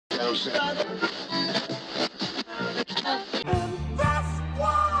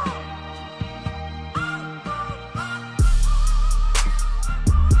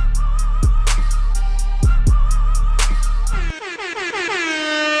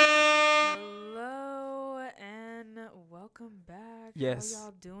Hello and welcome back. Yes. How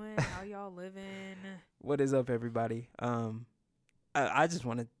y'all doing? How y'all living? What is up, everybody? I just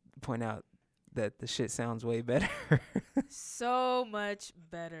want to point out that the shit sounds way better. So much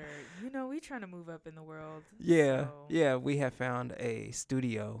better. You know, we trying to move up in the world. Yeah, so- yeah. We have found a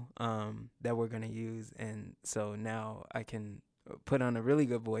studio that we're gonna use, and so now I can put on a really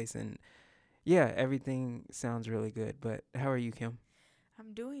good voice, and yeah, everything sounds really good. But how are you, Kim?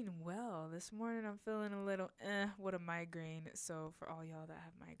 I'm doing well. This morning I'm feeling a little with a migraine. So for all y'all that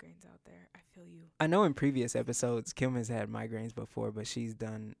have migraines out there, I feel you. I know in previous episodes Kim has had migraines before, but she's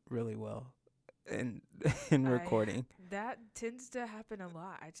done really well in in recording. That tends to happen a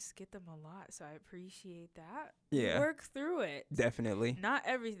lot. I just get them a lot, so I appreciate that. Yeah. Work through it. Definitely. Not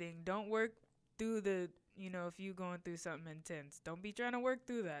everything. Don't work through the, if you going through something intense. Don't be trying to work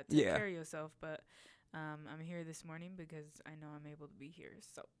through that. Take Yeah. care of yourself. But I'm here this morning because I know I'm able to be here.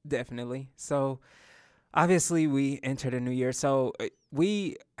 So Definitely. So obviously we entered a new year. So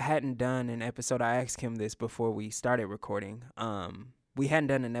we hadn't done an episode. I asked him this before we started recording. We hadn't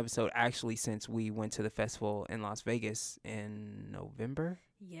done an episode actually since we went to the festival in Las Vegas in November.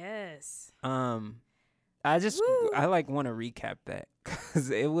 yes. I want to recap that because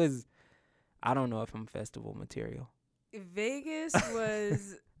it was, I don't know if I'm festival material. Vegas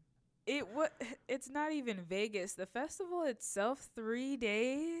was it's not even Vegas. The festival itself, 3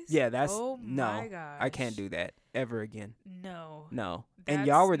 days. Yeah, that's oh no. my gosh. I can't do that ever again. No. No. That's And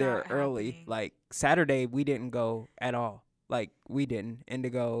y'all were there not early. happening. Like Saturday, we didn't go at all. Like we didn't.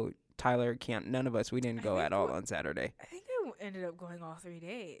 Indigo, Tyler, can't. None of us. We didn't go at all on Saturday. I think I ended up going all 3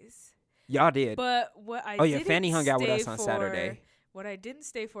 days. Y'all did. But what I yeah, didn't Fanny hung out with stay us on for- Saturday. What I didn't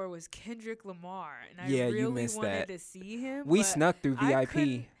stay for was Kendrick Lamar, and I Yeah, you really missed wanted that. to see him. We but snuck through I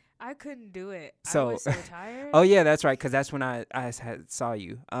VIP. couldn't do it. I So- was so tired. Oh yeah, that's right. Cause that's when I saw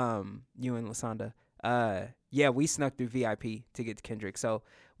you. You and Lasanda. Yeah, we snuck through VIP to get to Kendrick. So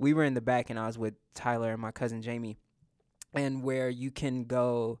we were in the back, and I was with Tyler and my cousin Jamie, and where you can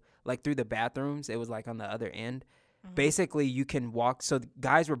go like through the bathrooms, it was like on the other end. Mhm. Basically, you can walk. So the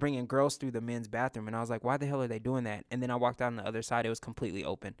guys were bringing girls through the men's bathroom, and I was like, "Why the hell are they doing that?" And then I walked out on the other side; it was completely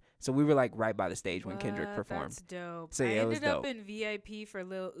open. So we were like right by the stage when Kendrick What? performed. That's dope. So, I yeah, it was ended up dope. in VIP for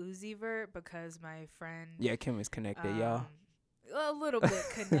Lil Uzi Vert because my friend. Yeah, Kim is connected, y'all. A little bit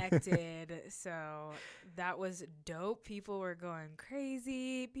connected. So that was dope. People were going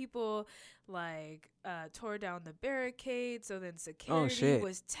crazy. People tore down the barricade. So then security shit.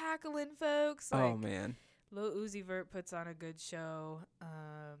 was tackling folks. Oh man. Lil Uzi Vert puts on a good show.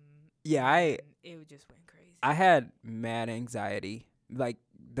 Yeah, and it just went crazy. I had mad anxiety like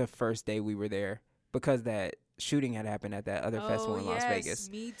the first day we were there because that shooting had happened at that other festival in Las Vegas.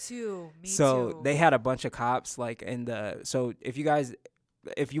 Me too. So they had a bunch of cops like in the. So if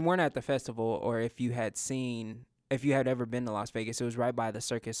you weren't at the festival or if you had ever been to Las Vegas, it was right by the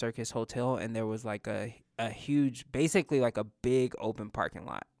Circus Hotel, and there was like a huge, basically like a big open parking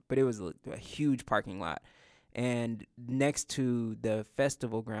lot, but it was a huge parking lot. And next to the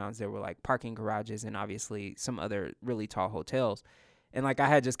festival grounds, there were like parking garages and obviously some other really tall hotels. And like I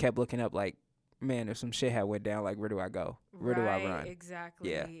had just kept looking up like, man, if some shit had went down, like where do I go? Where do I run?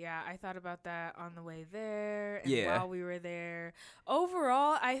 Exactly. Yeah. Yeah, I thought about that on the way there and Yeah. while we were there.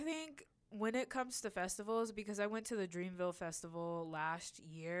 Overall, I think when it comes to festivals, because I went to the Dreamville Festival last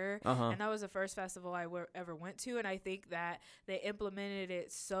year, and that was the first festival I ever went to, and I think that they implemented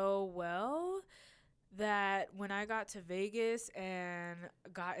it so well that when I got to Vegas and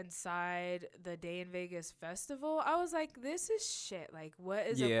got inside the Day in Vegas festival, I was like, this is shit. Like, what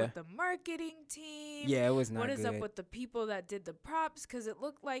is up with the marketing team? Yeah, it was not What is good. up with the people that did the props? Because it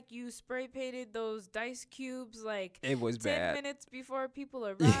looked like you spray painted those dice cubes like It was 10 bad. minutes before people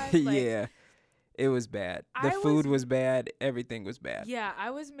arrived. Yeah, it was bad. The food was bad. Everything was bad. Yeah,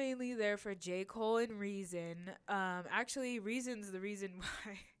 I was mainly there for J. Cole and Reason. Actually, Reason's the reason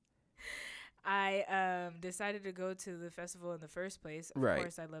why I decided to go to the festival in the first place. Of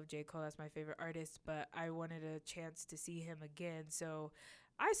course, I love J. Cole. That's my favorite artist, but I wanted a chance to see him again. So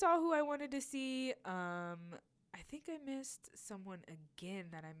I saw who I wanted to see. I think I missed someone again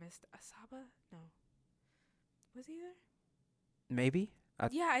that I missed. Asaba? No. Was he there? Maybe.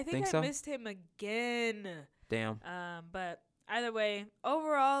 I think I missed him again. Damn. But either way,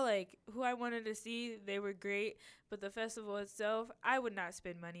 overall, like, who I wanted to see, they were great. But the festival itself, I would not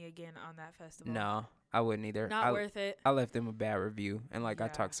spend money again on that festival. No. I wouldn't either. Not worth it. I left them a bad review, and like I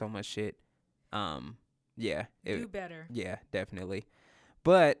Yeah. talked so much shit. Yeah. Do better. Yeah, definitely.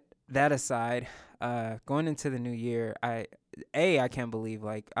 But that aside, going into the new year, I can't believe,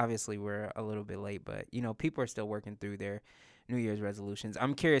 like, obviously we're a little bit late, but you know, people are still working through their New Year's resolutions.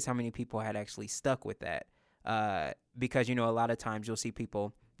 I'm curious how many people had actually stuck with that. Because you know, a lot of times you'll see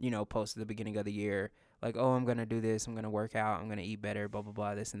people, you know, post at the beginning of the year like, oh, I'm gonna do this, I'm gonna work out, I'm gonna eat better, blah blah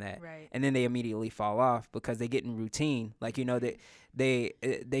blah, this and that, Right. and then they immediately fall off because they get in routine. Like, you know,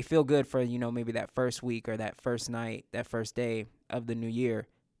 they feel good for, you know, maybe that first week or that first night, that first day of the new year,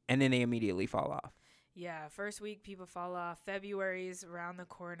 and then they immediately fall off. Yeah, first week people fall off. February's around the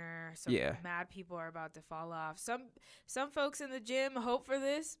corner, so Yeah. mad people are about to fall off. Some folks in the gym hope for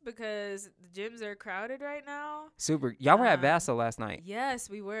this because the gyms are crowded right now. Super. Y'all were at Vassal last night. Yes,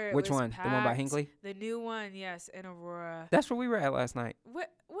 we were. Which one? Packed. The one by Hinckley? The new one, yes, in Aurora. That's where we were at last night.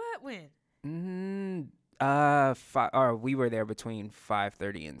 What? When? We were there between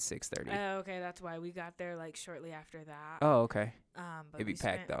 5:30 and 6:30. Oh, okay, that's why we got there like shortly after that. Oh, okay. But It'd be we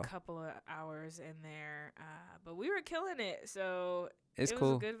packed, spent though. a couple of hours in there. But we were killing it. So It's it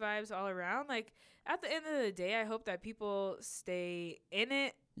cool. was good vibes all around. Like at the end of the day, I hope that people stay in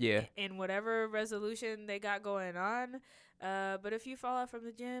it. Yeah. In whatever resolution they got going on. But if you fall out from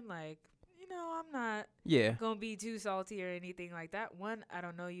the gym, like, you know, I'm not gonna be too salty or anything like that. One, I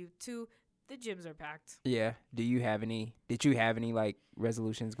don't know you. Two, the gyms are packed. Yeah. Did you have any like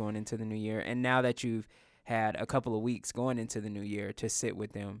resolutions going into the new year? And now that you've had a couple of weeks going into the new year to sit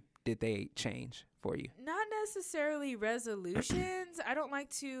with them, did they change for you? Not necessarily resolutions. I don't like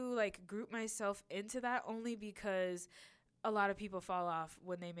to like group myself into that only because a lot of people fall off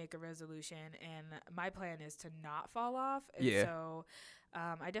when they make a resolution, and my plan is to not fall off. And so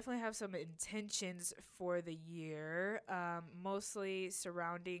I definitely have some intentions for the year, mostly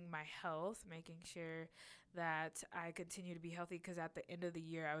surrounding my health, making sure that I continue to be healthy, because at the end of the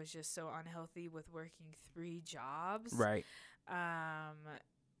year, I was just so unhealthy with working 3 jobs. Right.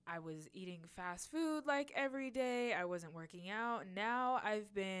 I was eating fast food like every day. I wasn't working out. Now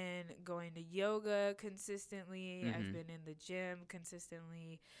I've been going to yoga consistently. Mm-hmm. I've been in the gym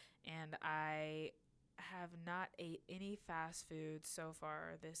consistently, and I have not ate any fast food so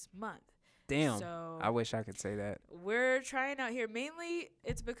far this month. Damn. So I wish I could say that. We're trying out here. Mainly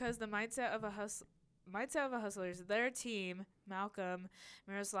it's because the Mindset of a Hustlers, their team, Malcolm,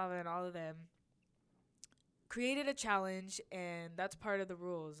 Miroslava, and all of them, created a challenge, and that's part of the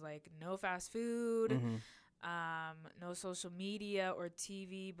rules. Like, no fast food, no social media or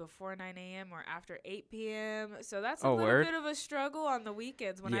TV before 9 a.m. or after 8 p.m. So that's a little bit of a struggle on the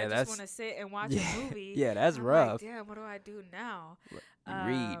weekends when I just want to sit and watch a movie. Yeah, that's I'm rough. Like, damn, what do I do now?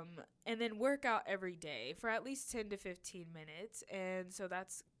 Read. And then work out every day for at least 10 to 15 minutes. And so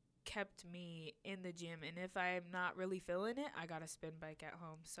that's kept me in the gym, and if I'm not really feeling it, I gotta spin bike at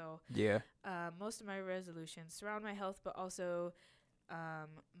home. So most of my resolutions surround my health, but also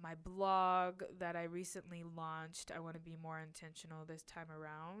my blog that I recently launched. I want to be more intentional this time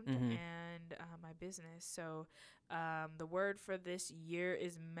around, and my business. So the word for this year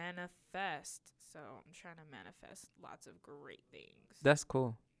is manifest. So I'm trying to manifest lots of great things. That's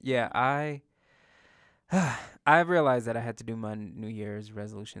cool. Yeah, I realized that I had to do my New Year's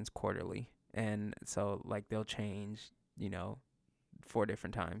resolutions quarterly, and so like they'll change, you know, 4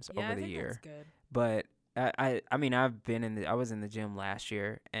 different times over the year. That's good. But I mean, I was in the gym last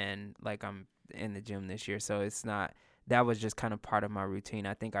year, and like I'm in the gym this year, so it's not, that was just kind of part of my routine.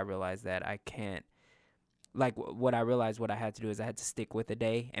 I think I realized that I can't, like what I realized what I had to do is I had to stick with a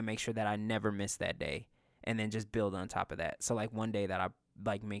day and make sure that I never miss that day, and then just build on top of that. So like one day that I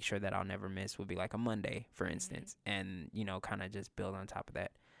like make sure that I'll never miss would be like a Monday, for instance, and you know, kind of just build on top of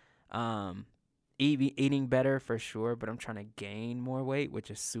that. Eating better for sure, but I'm trying to gain more weight, which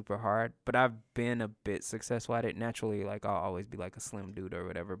is super hard, but I've been a bit successful at it. Naturally, like I'll always be like a slim dude or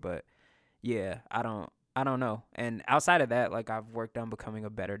whatever, but yeah, I don't know. And outside of that, like I've worked on becoming a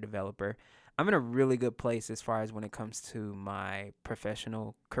better developer. I'm in a really good place as far as when it comes to my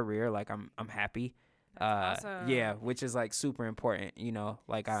professional career. Like I'm happy. Awesome. Yeah, which is like super important, you know,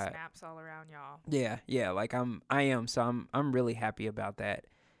 like snaps all around y'all. Yeah, like I am, so I'm really happy about that.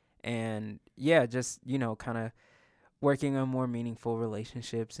 And yeah, just, you know, kind of working on more meaningful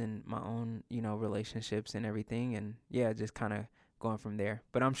relationships and my own, you know, relationships and everything, and yeah, just kind of going from there.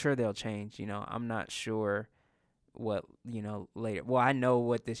 But I'm sure they'll change, you know. I'm not sure what, you know, later. Well, I know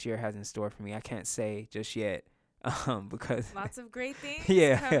what this year has in store for me. I can't say just yet. Because lots of great things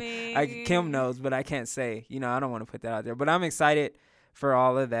coming. Kim knows, but I can't say, you know, I don't want to put that out there, but I'm excited for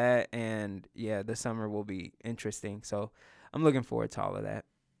all of that, and yeah, the summer will be interesting, so I'm looking forward to all of that.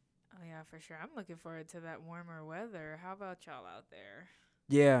 Oh yeah, for sure. I'm looking forward to that warmer weather. How about y'all out there?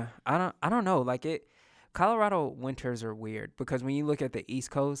 Yeah, I don't know. Like Colorado winters are weird because when you look at the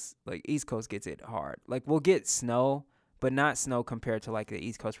East Coast, like East Coast gets it hard. Like we'll get snow, but not snow compared to like the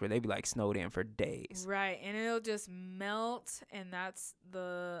East Coast where they be like snowed in for days. Right, and it'll just melt, and that's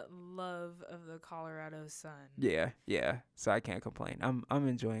the love of the Colorado sun. Yeah. So I can't complain. I'm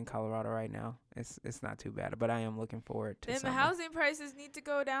enjoying Colorado right now. It's not too bad, but I am looking forward to Then summer. the housing prices need to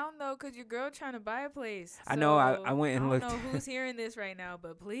go down though, cause your girl trying to buy a place. I know. I went and looked. I don't know who's hearing this right now,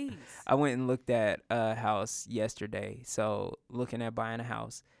 but please. I went and looked at a house yesterday. So looking at buying a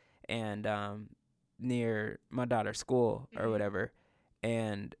house, and near my daughter's school or whatever,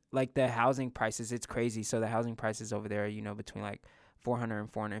 and like the housing prices, it's crazy. So the housing prices over there, between like 400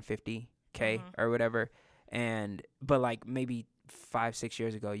 and 450K or whatever, but like maybe 5-6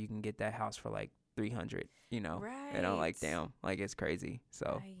 years ago, you can get that house for like 300. Right. And I'm like, damn, like it's crazy.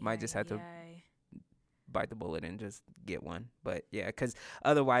 So might just have to bite the bullet and just get one. But yeah, because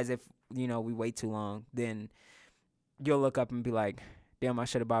otherwise, if we wait too long, then you'll look up and be like, damn, I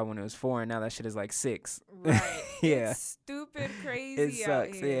should have bought when it was 4, and now that shit is like 6. Right. Yeah. It's stupid crazy. It sucks.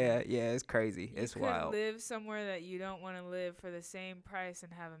 Out here. Yeah, it's crazy. It's wild. You could live somewhere that you don't want to live for the same price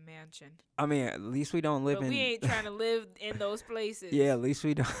and have a mansion. I mean, at least we don't live but we ain't trying to live in those places. Yeah, at least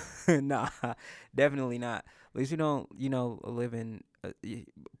we don't. Nah, definitely not. At least we don't, live in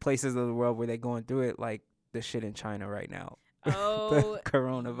places of the world where they're going through it like the shit in China right now. Oh, the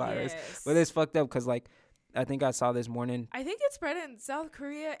coronavirus. yes. But it's fucked up because, like, I think I saw this morning. I think it's spread in South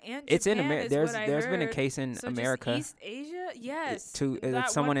Korea and Japan. It's in America. There's been a case in America. Just East Asia, yes.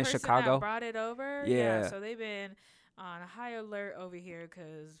 Someone in Chicago that brought it over. Yeah. So they've been on high alert over here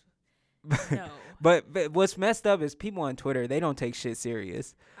because no. But what's messed up is people on Twitter, they don't take shit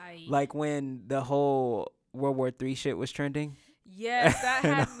serious. Like when the whole World War III shit was trending. Yes, that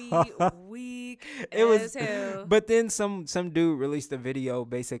had me weak as hell. But then some dude released a video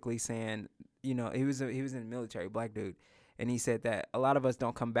basically saying, he was in the military, black dude, and he said that a lot of us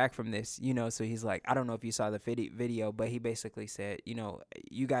don't come back from this, so he's like, I don't know if you saw the video, but he basically said,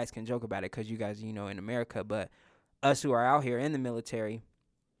 you guys can joke about it because you guys, in America, but us who are out here in the military,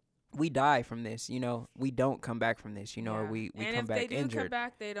 we die from this, we don't come back from this, or we come back injured. And if they do come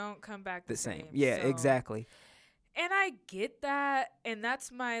back, they don't come back the same. Yeah, so. Exactly. And I get that, and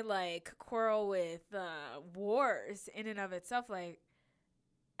that's my, quarrel with wars in and of itself.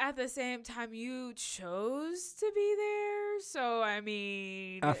 At the same time, you chose to be there, so, I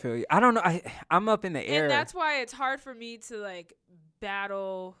mean... I feel you. I don't know. I'm up in the air. And that's why it's hard for me to,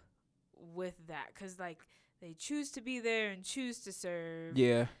 battle with that, because, they choose to be there and choose to serve.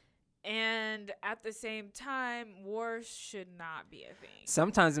 Yeah. And at the same time, war should not be a thing.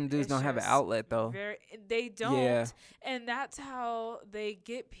 Sometimes them dudes don't have an outlet, though. They don't. Yeah. And that's how they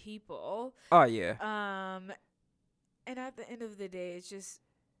get people. Oh, yeah. And at the end of the day, it just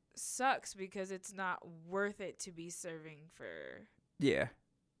sucks because it's not worth it to be serving for. Yeah.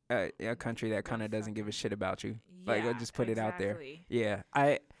 A country that kind of doesn't give a shit about you. Yeah, I'll just put it out there. Yeah.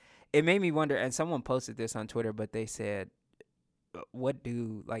 It made me wonder, and someone posted this on Twitter, but they said, what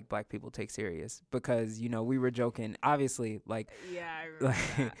do black people take serious? Because we were joking, obviously, yeah, I remember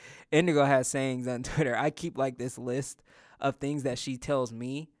that. Indigo has sayings on Twitter. I keep this list of things that she tells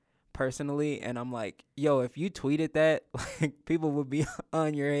me personally, and I'm like, yo, if you tweeted that, people would be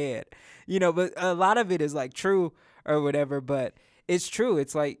on your head, but a lot of it is true or whatever, but it's true.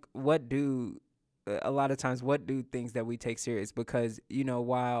 It's what do things that we take serious? Because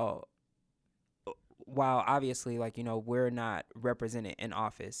while obviously, we're not represented in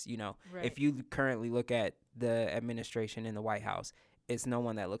office, right. If you currently look at the administration in the White House, it's no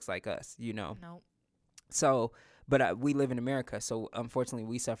one that looks like us, Nope. So, but we live in America, so unfortunately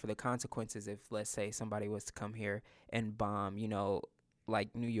we suffer the consequences if, let's say, somebody was to come here and bomb,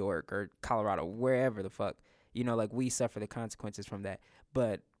 New York or Colorado, wherever the fuck, we suffer the consequences from that.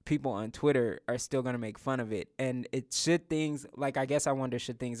 But people on Twitter are still going to make fun of it. And should things, I guess I wonder,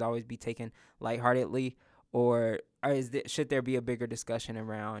 should things always be taken lightheartedly, or should there be a bigger discussion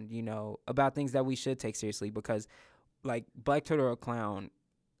around, about things that we should take seriously? Because Black Twitter or Clown,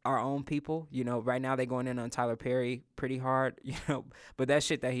 our own people, right now they going in on Tyler Perry pretty hard, but that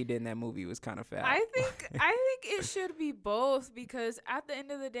shit that he did in that movie was kind of foul. I think it should be both, because at the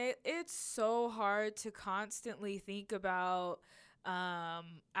end of the day, it's so hard to constantly think about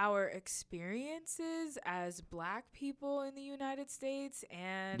our experiences as Black people in the United States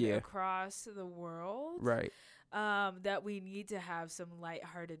and across the world. Right. That we need to have some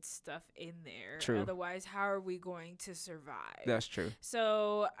lighthearted stuff in there. True. Otherwise, how are we going to survive? That's true.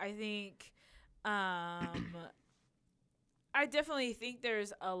 So I think I definitely think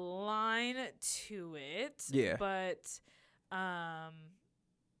there's a line to it. Yeah. But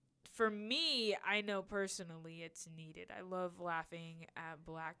for me, I know personally it's needed. I love laughing at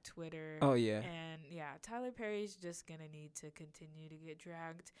Black Twitter. Oh, yeah. And yeah, Tyler Perry's just going to need to continue to get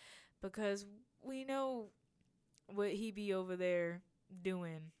dragged because we know what he be over there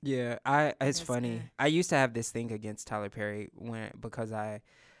doing. Yeah, it's funny. I used to have this thing against Tyler Perry because I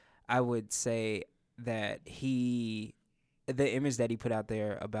would say that the image that he put out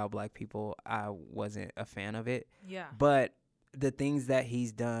there about black people, I wasn't a fan of it. Yeah. But the things that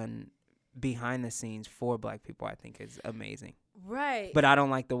he's done behind the scenes for black people, I think is amazing. Right. But I don't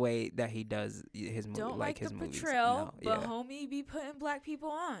like the way that he does his movie. Don't like his the movies. portrayal, No, but yeah. homie be putting black people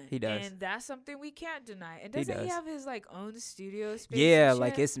on. He does. And that's something we can't deny. And doesn't he have his like own studio space? Yeah,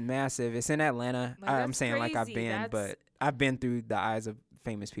 like it's massive. It's in Atlanta. Like, I'm saying crazy. like I've been, but I've been through the eyes of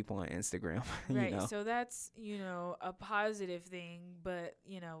famous people on Instagram. Right. You know? So that's, a positive thing, but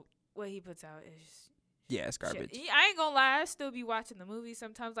what he puts out is it's garbage. Shit. I ain't gonna lie, I still be watching the movie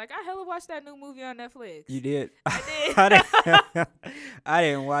sometimes. Like I hella watched that new movie on Netflix. You did? I did. I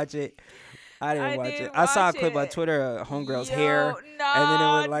didn't watch it. I saw a clip on Twitter of homegirl's hair. No, and then it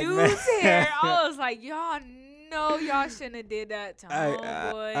was like dude's hair. I was like, y'all know y'all shouldn't have did that to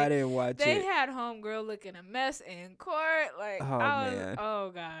homeboy. I didn't watch it. They had homegirl looking a mess in court. Like, man.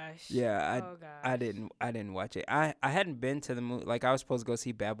 Oh gosh. Yeah, I didn't watch it. I hadn't been to the movie. Like I was supposed to go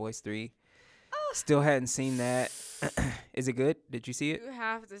see Bad Boys 3. Still hadn't seen that. Is it good? Did you see it? You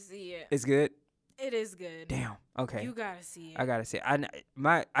have to see it. It's good? It is good. Damn. Okay. You gotta see it. I gotta see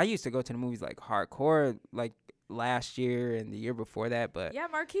it. I used to go to the movies like hardcore like last year and the year before that, but yeah,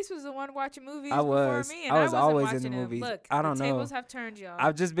 Marquise was the one watching movies before me, and I was always in the movies. Look, I don't the know. tables have turned, y'all.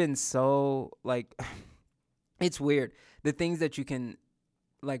 I've just been so like, it's weird the things that you can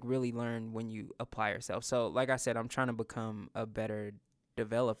like really learn when you apply yourself. So like I said, I'm trying to become a better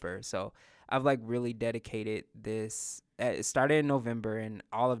developer. So I've like really dedicated this. It started in November, and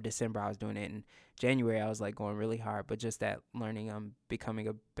all of December I was doing it. In January I was like going really hard, but just that learning, I'm becoming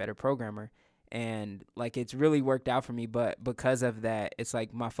a better programmer, and like it's really worked out for me. But because of that, it's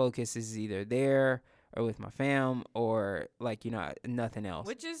like my focus is either there or with my fam or like nothing else,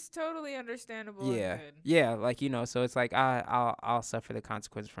 which is totally understandable. Yeah, and good. Yeah, like so it's like I'll suffer the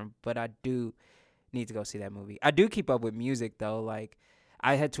consequences from, but I do need to go see that movie. I do keep up with music though, like.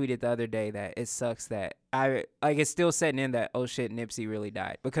 I had tweeted the other day that it sucks that it's still setting in that, oh shit, Nipsey really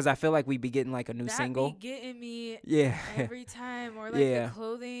died, because I feel like we be getting like a new single. That be getting me every time, or like the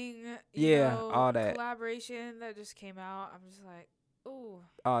clothing, all that collaboration that just came out. I'm just like, ooh.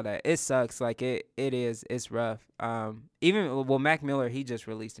 All that. It sucks. Like it's rough. Mac Miller, he just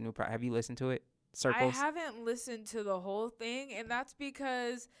released a new project. Have you listened to it? Circles? I haven't listened to the whole thing, and that's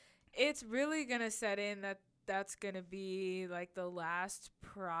because it's really gonna set in that's gonna be like the last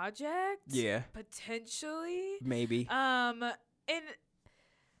project. Yeah. Potentially. Maybe. And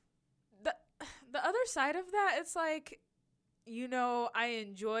the other side of that, it's like, I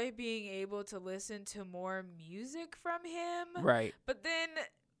enjoy being able to listen to more music from him. Right. But then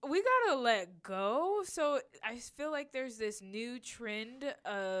we gotta let go. So I feel like there's this new trend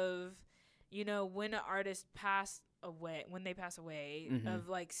of, when an artist when they pass away, mm-hmm. of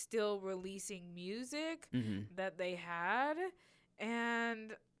like still releasing music mm-hmm. that they had.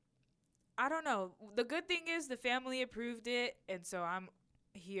 And I don't know. The good thing is the family approved it, and so I'm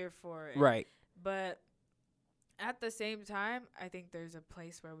here for it. Right. But at the same time, I think there's a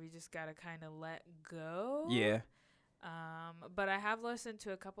place where we just gotta kind of let go. Yeah. But I have listened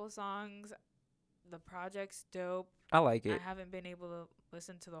to a couple of songs. The project's dope. I like it. I haven't been able to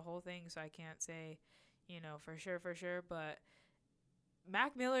listen to the whole thing, so I can't say for sure, but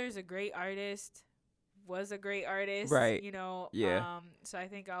Mac Miller is a great artist, was a great artist, right? Yeah. So I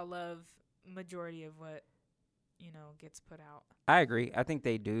think I'll love majority of what gets put out. I agree. I think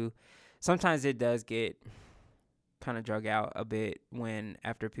they do. Sometimes it does get kind of drug out a bit when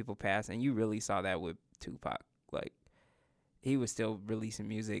after people pass, and you really saw that with Tupac. Like he was still releasing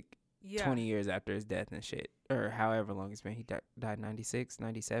music 20 years after his death and shit, or however long it's been. He died 96,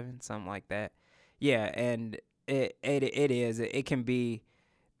 97, something like that. Yeah, and it can be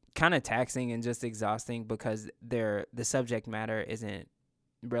kind of taxing and just exhausting because the subject matter isn't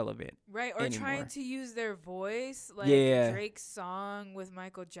relevant. Right, or anymore. Trying to use their voice, like Drake's song with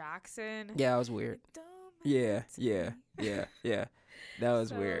Michael Jackson. Yeah, it was weird. Yeah. That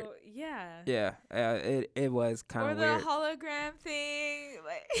was weird. Yeah. It was kind of weird. Or the hologram thing.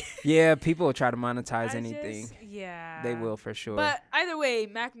 Yeah, people will try to monetize anything. Yeah. They will for sure. But either way,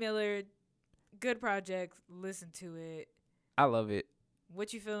 Mac Miller, good project. Listen to it. I love it.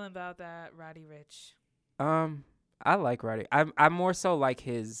 What you feeling about that, Roddy Ricch? I like Roddy. I more so like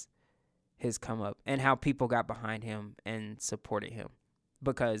his come up and how people got behind him and supported him,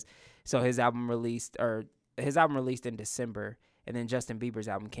 because so his album released in December, and then Justin Bieber's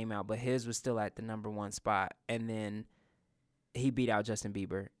album came out, but his was still at the #1 spot, and then he beat out Justin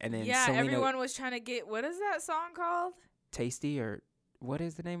Bieber, and then yeah, Selena, everyone was trying to get, what is that song called? Tasty, or what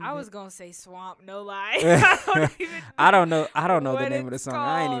is the name of it? I was gonna say Swamp, no lie. I don't know the name of the song. Called.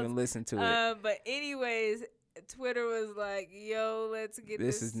 I ain't even listened to it. But anyways, Twitter was like, "Yo, let's get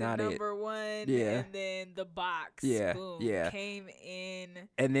this is to not #1." Yeah. And then the box, boom, came in.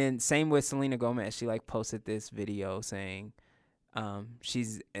 And then same with Selena Gomez. She like posted this video saying,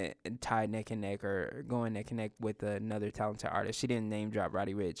 she's tied neck and neck or going neck and neck with another talented artist. She didn't name drop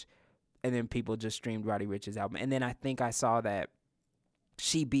Roddy Ricch, and then people just streamed Roddy Ricch's album. And then I think I saw that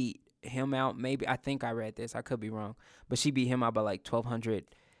she beat him out. Maybe I think I read this. I could be wrong, but she beat him out by like 1,200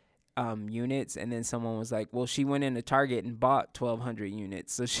 units. And then someone was like, "Well, she went into Target and bought 1,200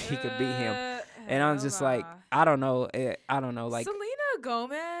 units so she could beat him." And I'm just like, I don't know. Like, Selena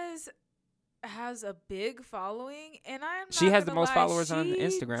Gomez has a big following, and she has the most followers on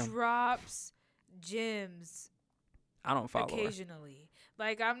Instagram. Drops gems. I don't follow occasionally. her.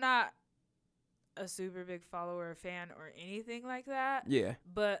 Like, I'm not a super big follower or fan or anything like that. Yeah.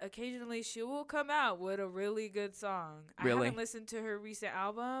 But occasionally she will come out with a really good song. Really? I haven't listened to her recent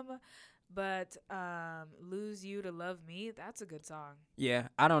album, but Lose You to Love Me, that's a good song. Yeah.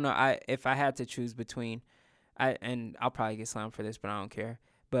 I don't know. If I had to choose between, and I'll probably get slammed for this, but I don't care.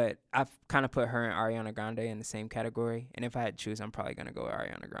 But I've kind of put her and Ariana Grande in the same category. And if I had to choose, I'm probably going to go with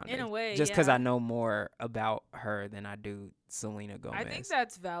Ariana Grande. In a way, just because I know more about her than I do Selena Gomez. I think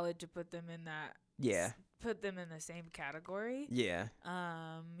that's valid to put them in that. Yeah. Put them in the same category. Yeah.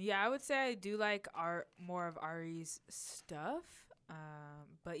 Yeah, I would say I do like more of Ari's stuff.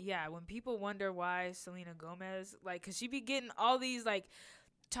 But yeah, when people wonder why Selena Gomez, like, cause she be getting all these like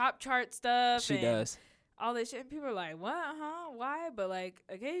top chart stuff. She does. All this shit, and people are like, "What? Huh? Why?" But like,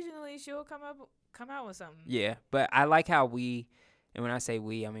 occasionally she'll come out with something. Yeah, but I like how we, and when I say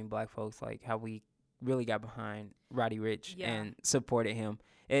we, I mean black folks, like how we really got behind Roddy Ricch and supported him.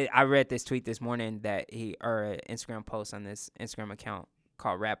 I read this tweet this morning that or an Instagram post on this Instagram account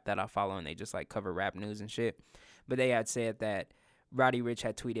called Rap that I follow, and they just like cover rap news and shit. But they had said that Roddy Ricch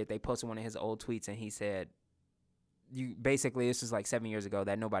had tweeted, they posted one of his old tweets, and he said, basically, this was like 7 years ago,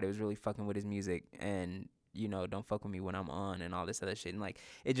 that nobody was really fucking with his music, and don't fuck with me when I'm on and all this other shit. And like,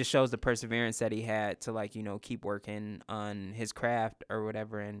 it just shows the perseverance that he had to like, keep working on his craft or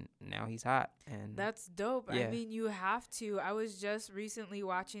whatever. And now he's hot. And that's dope. Yeah. I mean, you have to. I was just recently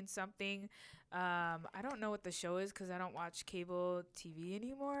watching something. I don't know what the show is because I don't watch cable TV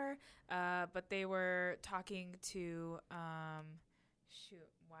anymore. But they were talking to,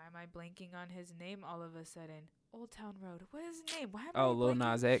 why am I blanking on his name all of a sudden? Old Town Road. What is his name? Why am I blanking? Lil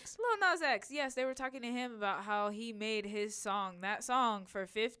Nas X. Lil Nas X. Yes, they were talking to him about how he made that song for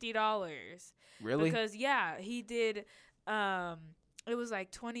 $50. Really? Because he did. It was like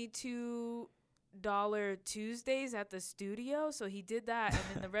 $22 Tuesdays at the studio, so he did that, and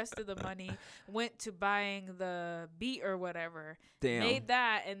then the rest of the money went to buying the beat or whatever. Damn. Made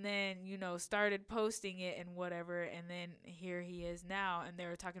that, and then started posting it and whatever, and then here he is now. And they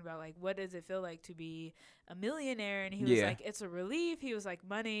were talking about like, what does it feel like to be a millionaire? And he was like, it's a relief. He was like,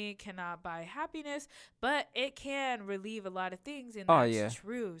 money cannot buy happiness, but it can relieve a lot of things, and that's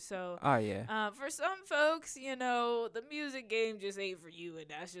true. So for some folks, the music game just ain't for you, and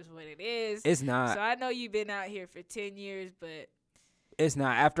that's just what it is. It's not. So I know you've been out here for 10 years, but it's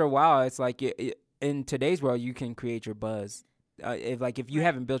not. After a while, it's like in today's world, you can create your buzz. If you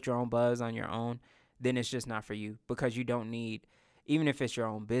haven't built your own buzz on your own, then it's just not for you, because you don't need, even if it's your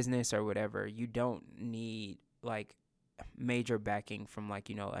own business or whatever, you don't need like major backing from like,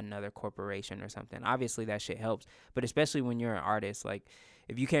 another corporation or something. Obviously that shit helps, but especially when you're an artist, like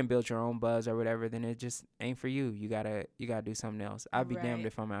if you can't build your own buzz or whatever, then it just ain't for you. You gotta do something else. I'd be damned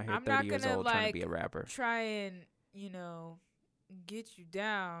if I'm out here 30 years old trying to be a rapper. Try and, get you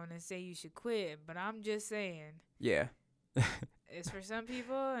down and say you should quit, but I'm just saying. Yeah. It's for some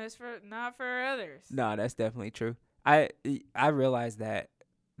people, it's not for others. No, that's definitely true. I realize that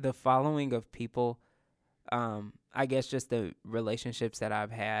the following of people, I guess just the relationships that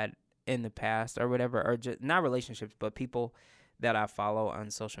I've had in the past or whatever, or just not relationships, but people that I follow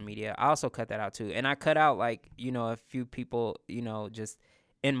on social media. I also cut that out too. And I cut out like, a few people, just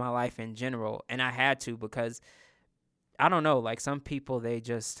in my life in general. And I had to, because I don't know, like some people,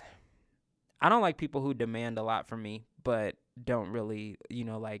 I don't like people who demand a lot from me, but don't really,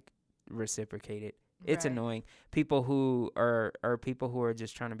 like reciprocate it. It's annoying. People who are people who are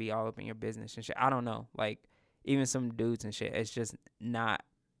just trying to be all up in your business and shit. I don't know. Like, even some dudes and shit. It's just not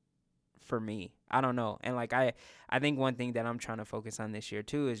for me. I don't know. And like I think one thing that I'm trying to focus on this year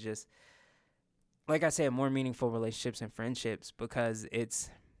too is just, like I said, more meaningful relationships and friendships, because it's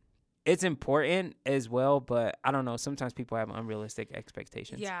important as well, but I don't know, sometimes people have unrealistic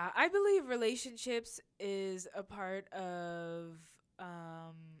expectations. Yeah, I believe relationships is a part of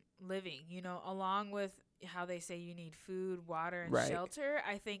living, you know, along with how they say you need food, water, and shelter.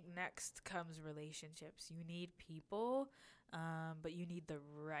 I think next comes relationships. You need people, but you need the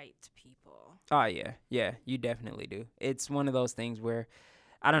right people. Oh, yeah, you definitely do. It's one of those things where,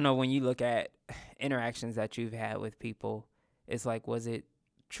 I don't know, when you look at interactions that you've had with people, it's like, was it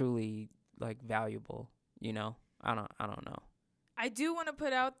truly like valuable? You know, I don't know. I do want to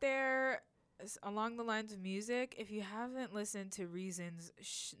put out there, along the lines of music, if you haven't listened to Reason's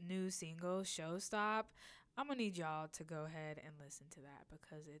new single Showstop, I'm gonna need y'all to go ahead and listen to that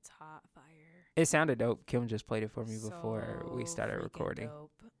because it's hot fire. It sounded dope. Kim just played it for me before we started recording.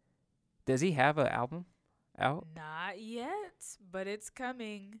 Dope. Does he have an album out? Not yet, but it's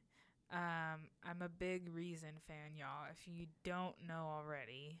coming. I'm a big Reason fan, y'all, if you don't know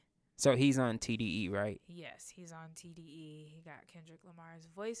already. So he's on TDE, right? Yes, he's on TDE. He got Kendrick Lamar's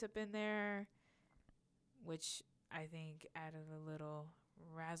voice up in there, which I think added a little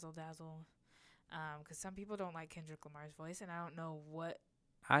razzle-dazzle. Because some people don't like Kendrick Lamar's voice, and I don't know what.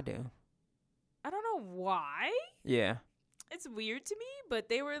 I do. I don't know why. Yeah. It's weird to me, but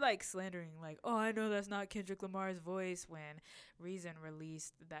they were like slandering, like, oh, I know that's not Kendrick Lamar's voice, when Reason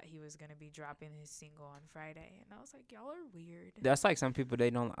released that he was going to be dropping his single on Friday. And I was like, y'all are weird. That's like some people, they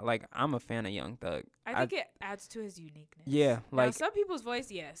don't like. I'm a fan of Young Thug. I think it adds to his uniqueness. Yeah. Like now, some people's voice,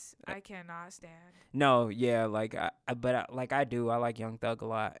 yes, I cannot stand. No, yeah. Like, I do. I like Young Thug a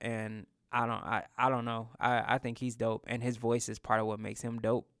lot. And I don't know. I think he's dope. And his voice is part of what makes him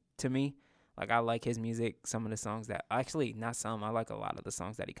dope to me. Like, I like his music, some of the songs that, actually, not some, I like a lot of the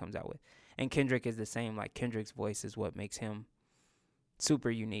songs that he comes out with. And Kendrick is the same. Like, Kendrick's voice is what makes him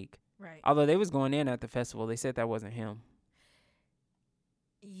super unique. Right. Although they was going in at the festival, they said that wasn't him.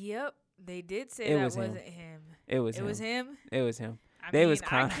 Yep, they did say that wasn't him. It was him. It was him.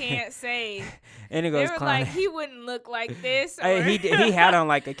 I can't say. And they were like, he wouldn't look like this. He had on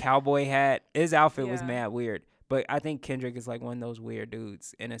like a cowboy hat. His outfit was mad weird. But I think Kendrick is like one of those weird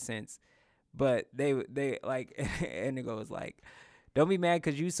dudes in a sense. But they like, Indigo was like, don't be mad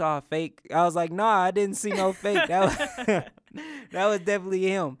because you saw a fake. I was like, nah, I didn't see no fake. That was definitely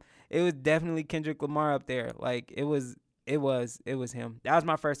him. It was definitely Kendrick Lamar up there. Like, it was him. That was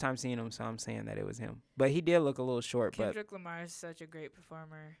my first time seeing him, so I'm saying that it was him. But he did look a little short. Kendrick Lamar is such a great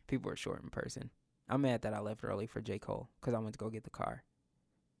performer. People are short in person. I'm mad that I left early for J. Cole because I went to go get the car.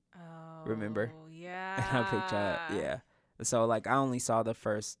 Oh, remember? Yeah. And I picked you up. Yeah. So, like, I only saw the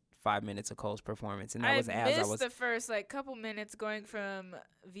first 5 minutes of Cole's performance, and that was as I was the first like couple minutes going from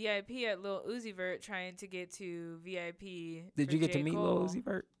VIP at Lil Uzi Vert trying to get to VIP. Did you get to meet Cole. Lil Uzi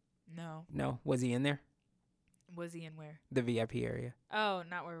Vert? No. Was he in there? Was he in where? The VIP area. Oh,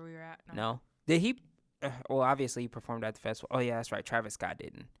 not where we were at. No. Did he? Well, obviously he performed at the festival. Oh yeah, that's right. Travis Scott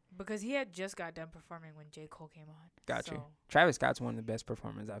didn't. Because he had just got done performing when J. Cole came on. Got you. Travis Scott's one of the best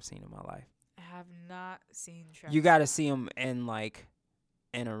performers I've seen in my life. I have not seen Travis. You got to see him in like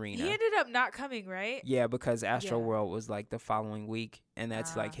an arena. He ended up not coming, right? Yeah, because Astro World was like the following week, and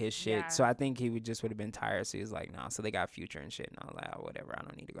that's like his shit. Yeah. So I think he would have been tired. So he was like, nah. So they got Future and shit, and all that. Whatever. I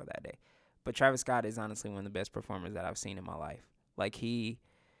don't need to go that day. But Travis Scott is honestly one of the best performers that I've seen in my life. Like, his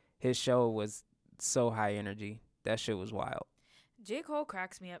show was so high energy. That shit was wild. J. Cole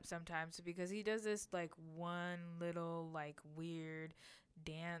cracks me up sometimes because he does this like one little like weird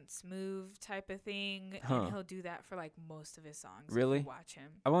dance move type of thing, and he'll do that for like most of his songs. Really? If you watch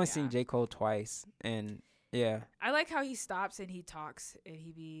him. I've only seen J. Cole twice, and yeah. I like how he stops and he talks and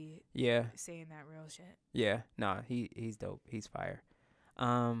he be saying that real shit. Yeah. Nah, he's dope. He's fire.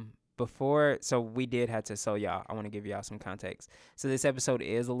 So we did have to, so y'all, I want to give y'all some context. So this episode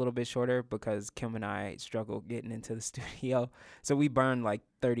is a little bit shorter because Kim and I struggled getting into the studio. So we burned like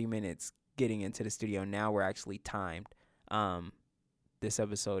 30 minutes getting into the studio. Now we're actually timed. This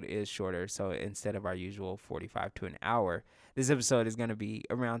episode is shorter. So instead of our usual 45 to an hour, this episode is going to be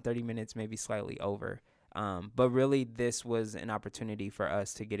around 30 minutes, maybe slightly over. But really this was an opportunity for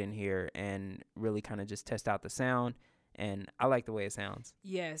us to get in here and really kind of just test out the sound. And I like the way it sounds.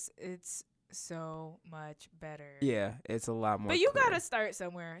 Yes, it's so much better. Yeah, it's a lot more. But you clear. gotta start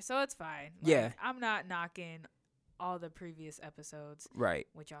somewhere, so it's fine. Like, yeah, I'm not knocking all the previous episodes, right?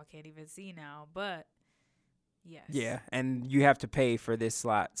 Which y'all can't even see now, but yes. Yeah, and you have to pay for this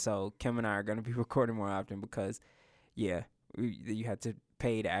slot, so Kim and I are gonna be recording more often because, you have to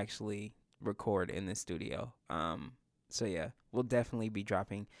pay to actually record in the studio. So yeah, we'll definitely be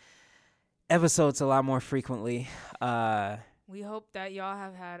dropping episodes a lot more frequently. We hope that y'all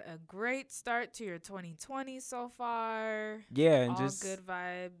have had a great start to your 2020 so far. Yeah, and all just good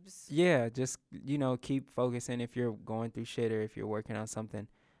vibes. Yeah, just keep focusing. If you're going through shit or if you're working on something,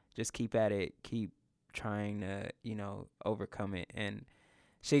 just keep at it. Keep trying to overcome it, and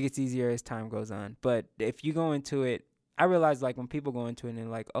shit gets easier as time goes on. But if you go into it, I realize like when people go into it and they're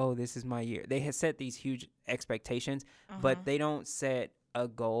like, oh, this is my year. They have set these huge expectations, but they don't set a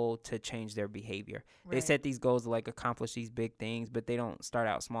goal to change their behavior. Right. They set these goals to like accomplish these big things, but they don't start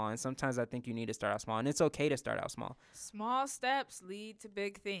out small. And sometimes I think you need to start out small, and it's okay to start out small. Small steps lead to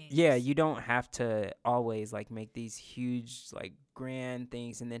big things. Yeah, you don't have to always like make these huge like grand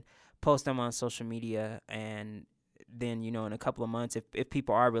things and then post them on social media, and then in a couple of months if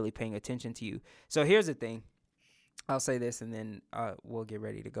people are really paying attention to you. So here's the thing. I'll say this and then we'll get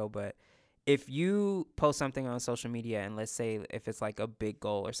ready to go, but if you post something on social media, and let's say if it's like a big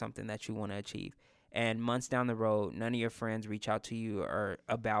goal or something that you want to achieve, and months down the road, none of your friends reach out to you or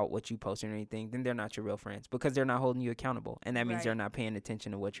about what you posted or anything, then they're not your real friends because they're not holding you accountable. And that means they're not paying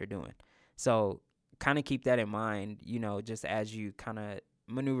attention to what you're doing. So kind of keep that in mind, just as you kind of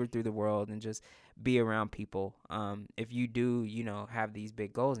maneuver through the world and just be around people. If you do, have these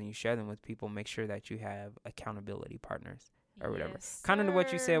big goals and you share them with people, make sure that you have accountability partners. Or whatever. Kind of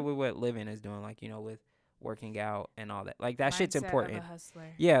what you said with what Living is doing, like, with working out and all that. Like, that shit's important. Of a hustler.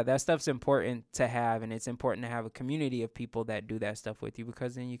 Yeah, that stuff's important to have, and it's important to have a community of people that do that stuff with you,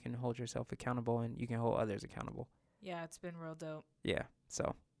 because then you can hold yourself accountable and you can hold others accountable. Yeah, it's been real dope. Yeah,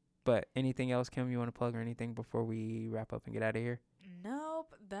 so. But anything else, Kim, you want to plug or anything before we wrap up and get out of here?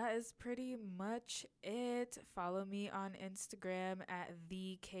 Nope, that is pretty much it. Follow me on Instagram at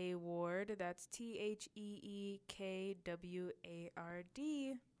TheKWard. That's TheeKward.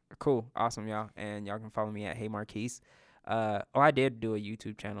 Cool, awesome, y'all. And y'all can follow me at Hey Marquise. I did do a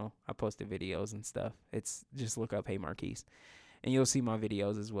YouTube channel. I posted videos and stuff. It's just look up Hey Marquise, and you'll see my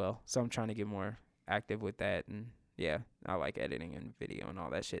videos as well. So I'm trying to get more active with that, and yeah, I like editing and video and all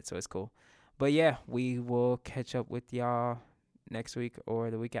that shit, so it's cool. But yeah, we will catch up with y'all next week or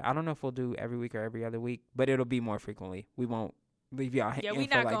the weekend. I don't know if we'll do every week or every other week, but it'll be more frequently. We won't leave y'all hanging for like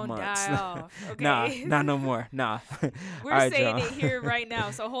months. Yeah, we not gonna die off, okay? Nah, not no more. Nah. We're right, saying y'all. It here right now,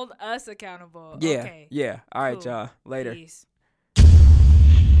 so hold us accountable. Yeah, okay. Yeah. All right, y'all. Later. Peace.